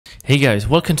Hey guys,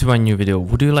 welcome to my new video.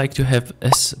 Would you like to have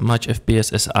as much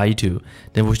FPS as I do?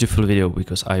 Then watch the full video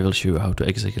because I will show you how to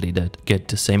exactly get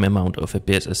the same amount of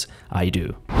FPS as I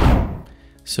do.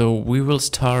 So we will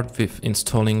start with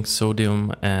installing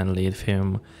sodium and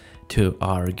lithium to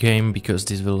our game because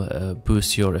this will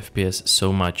boost your FPS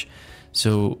so much.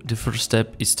 So the first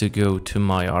step is to go to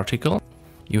my article.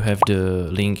 You have the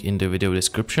link in the video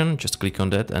description, just click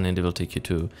on that and it will take you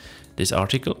to this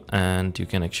article and you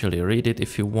can actually read it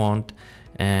if you want,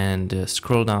 and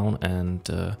scroll down and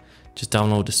just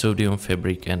download the sodium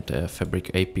fabric and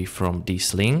fabric AP from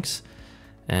these links.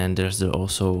 And there's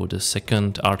also the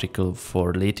second article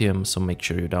for lithium, so make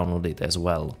sure you download it as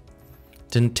well.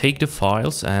 Then take the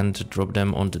files and drop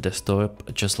them on the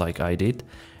desktop just like I did.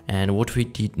 And what we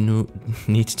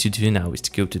need to do now is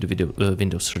to go to the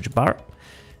Windows search bar.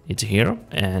 It's here,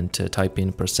 and type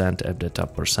in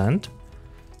 %fdata%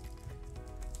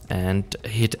 and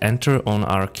hit enter on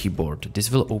our keyboard.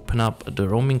 This will open up the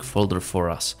roaming folder for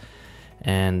us.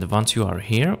 And once you are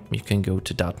here, you can go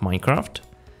to .minecraft,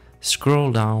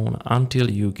 scroll down until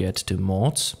you get to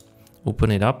mods,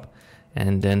 open it up,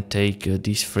 and then take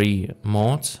these three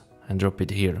mods and drop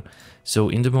it here. So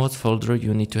in the mods folder,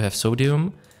 you need to have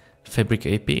sodium, fabric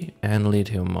AP, and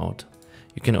lithium mod.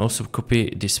 You can also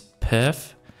copy this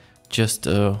path. Just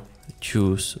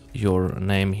choose your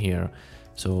name here.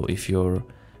 So if your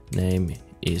name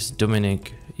is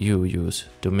Dominic, you use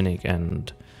Dominic,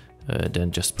 and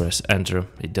then just press enter.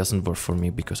 It doesn't work for me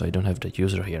because I don't have that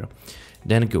user here.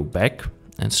 Then go back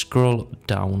and scroll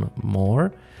down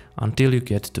more until you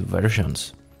get to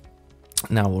versions.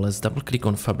 Now let's double click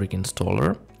on Fabric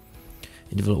installer.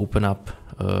 It will open up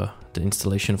the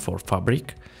installation for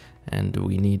Fabric, and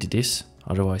we need this,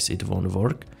 otherwise it won't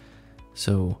work.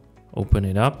 So open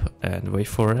it up and wait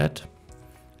for it.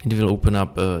 It will open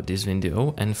up this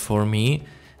window, and for me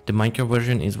the Minecraft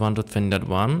version is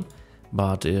 1.20.1,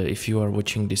 but if you are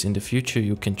watching this in the future,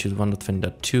 you can choose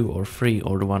 1.20.2 or 3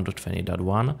 or the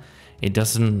 1.20.1. It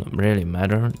doesn't really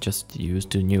matter, just use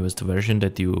the newest version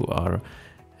that you are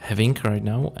having right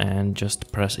now and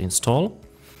just press install.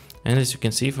 And as you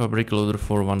can see, Fabric Loader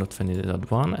for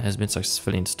 1.20.1 has been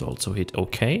successfully installed, so hit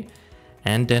OK.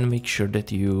 And then make sure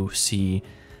that you see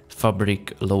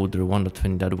Fabric Loader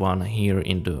 1.20.1 here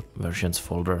in the versions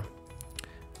folder.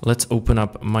 Let's open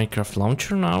up Minecraft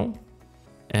launcher now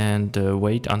and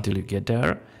wait until you get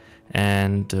there.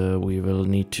 And we will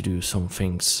need to do some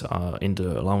things in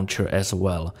the launcher as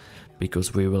well,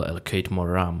 because we will allocate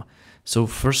more RAM. So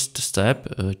first step,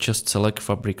 just select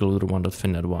Fabric Loader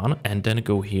 1.20.1 and then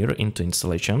go here into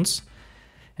installations.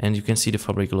 And you can see the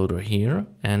Fabric Loader here,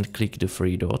 and click the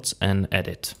three dots and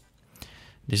edit.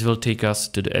 This will take us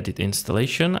to the edit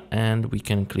installation, and we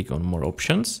can click on more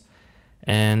options.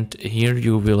 And here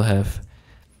you will have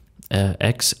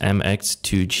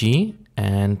XMX2G,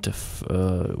 and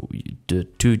the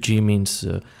 2G means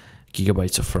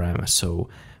gigabytes of RAM. So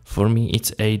for me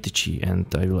it's 8G, and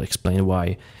I will explain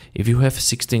why. If you have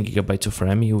 16 gigabytes of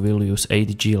RAM, you will use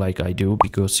 8G like I do,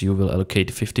 because you will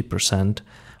allocate 50%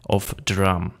 of the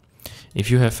RAM. If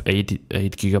you have 8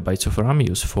 gigabytes of RAM,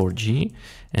 use 4G,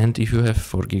 and if you have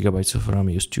 4 gigabytes of RAM,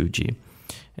 use 2G.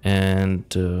 And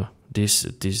this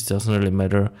doesn't really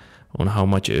matter on how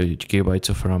much gigabytes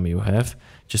of RAM you have.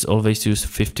 Just always use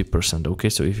 50%. Okay,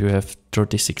 so if you have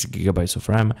 36 gigabytes of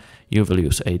RAM, you will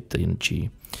use 8G.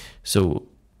 So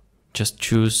just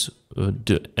choose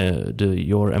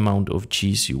your amount of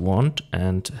Gs you want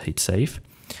and hit save,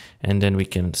 and then we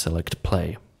can select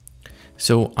play.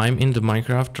 So I'm in the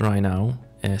Minecraft right now,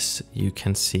 as you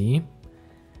can see,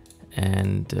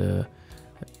 and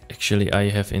actually I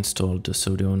have installed the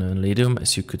sodium and lithium,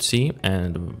 as you could see,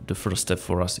 and the first step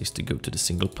for us is to go to the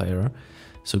single player.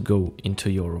 So go into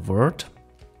your world,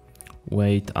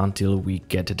 wait until we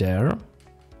get there,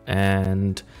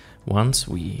 and once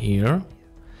we here,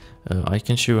 I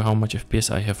can show you how much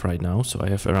FPS I have right now. So I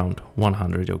have around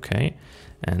 100, okay,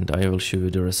 and I will show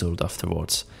you the result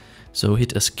afterwards. So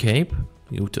hit escape,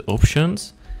 go to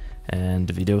options and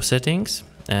video settings,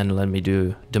 and let me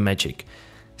do the magic.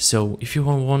 So if you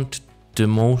want the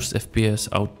most FPS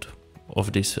out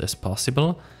of this as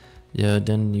possible,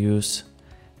 then use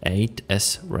 8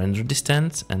 as render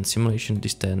distance and simulation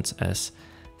distance as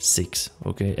 6.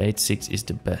 Okay, 8.6 is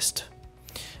the best.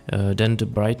 Then the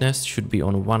brightness should be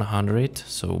on 100,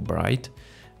 so bright.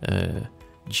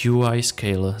 GUI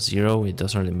scale 0, it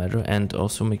doesn't really matter, and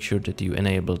also make sure that you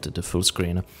enabled the full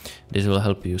screen. This will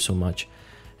help you so much.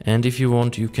 And if you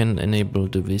want, you can enable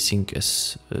the VSync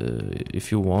as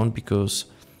if you want, because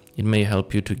It may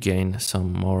help you to gain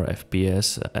some more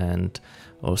FPS, and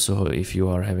also if you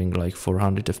are having like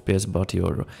 400 FPS but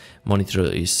your monitor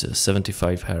is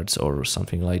 75 Hz or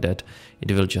something like that,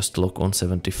 it will just lock on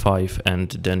 75 and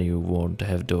then you won't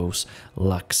have those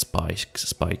lag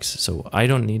spikes. So I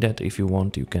don't need that. If you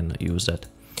want, you can use that.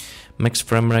 Max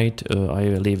frame rate, I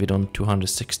will leave it on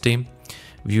 260.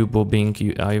 View bobbing,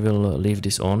 I will leave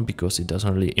this on because it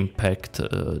doesn't really impact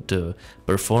the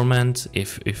performance.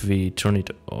 If we turn it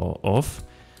off,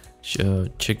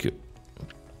 check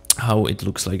how it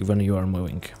looks like when you are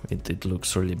moving. It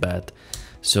looks really bad.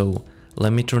 So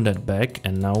let me turn that back,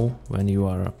 and now when you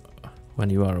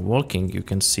are walking, you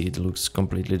can see it looks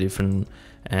completely different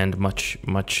and much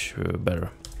better.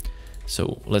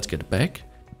 So let's get back,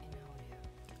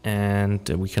 and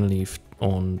we can leave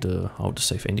on the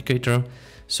autosave indicator.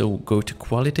 So go to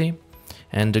quality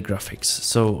and the graphics.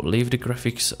 So leave the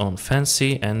graphics on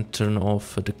fancy and turn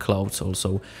off the clouds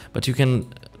also, but you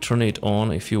can turn it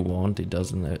on if you want. It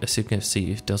doesn't, as you can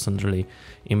see, it doesn't really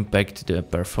impact the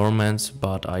performance,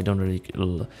 but I don't really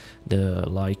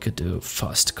like the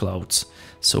fast clouds,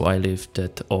 so I leave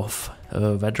that off.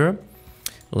 Weather,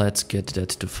 let's get that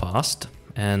to fast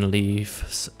and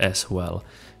leave as well.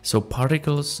 So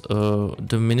particles,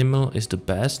 the minimal is the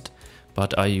best,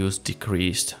 but I use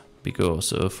decreased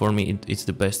because for me it's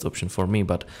the best option for me,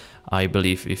 but I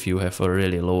believe if you have a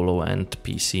really low end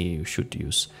PC, you should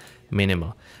use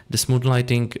minimal. The smooth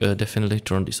lighting, definitely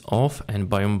turn this off, and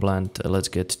biome blend, let's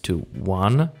get to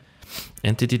 1.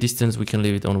 Entity distance, we can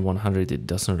leave it on 100, it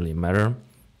doesn't really matter.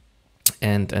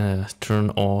 And turn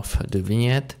off the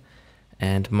vignette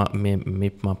and map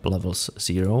levels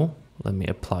 0. Let me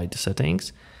apply the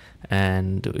settings,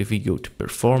 and if we go to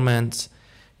performance,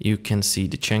 you can see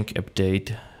the chunk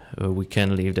update. We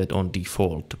can leave that on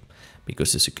default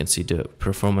because, as you can see, the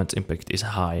performance impact is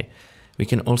high. We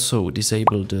can also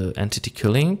disable the entity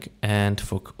culling and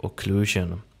for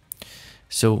occlusion.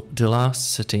 So the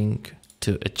last setting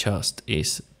to adjust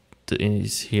is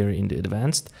here in the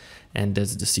advanced, and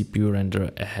that's the CPU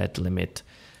render ahead limit.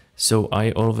 So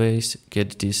I always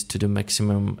get this to the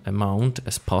maximum amount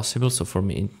as possible. So for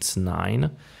me it's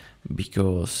 9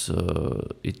 because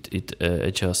it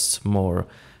adjusts more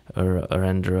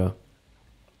render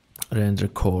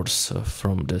cores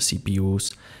from the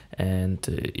CPUs, and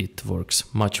it works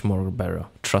much more better,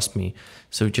 trust me.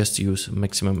 So just use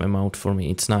maximum amount. For me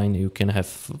it's 9, you can have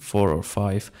 4 or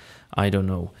 5, I don't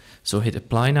know. So hit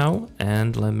apply now,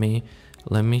 and let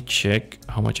me check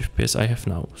how much FPS I have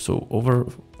now. So over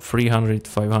 300,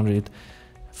 500,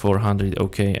 400,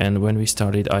 okay. And when we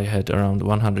started I had around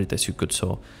 100, as you could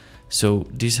saw. So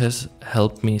this has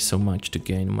helped me so much to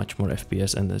gain much more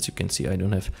FPS, and as you can see I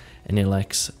don't have any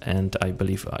lags, and I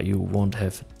believe you won't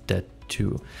have that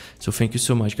too. So thank you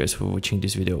so much guys for watching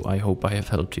this video. I hope I have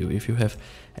helped you. If you have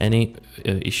any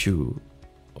issue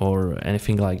or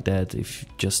anything like that, if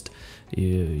just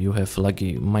you have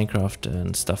laggy Minecraft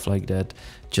and stuff like that,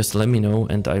 just let me know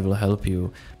and I will help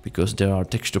you, because there are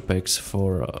texture packs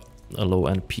for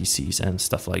low-end PCs and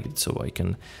stuff like that, so I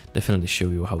can definitely show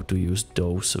you how to use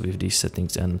those with these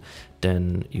settings, and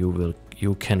then you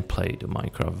can play the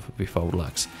Minecraft without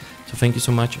lags. So thank you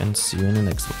so much, and see you in the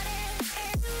next one.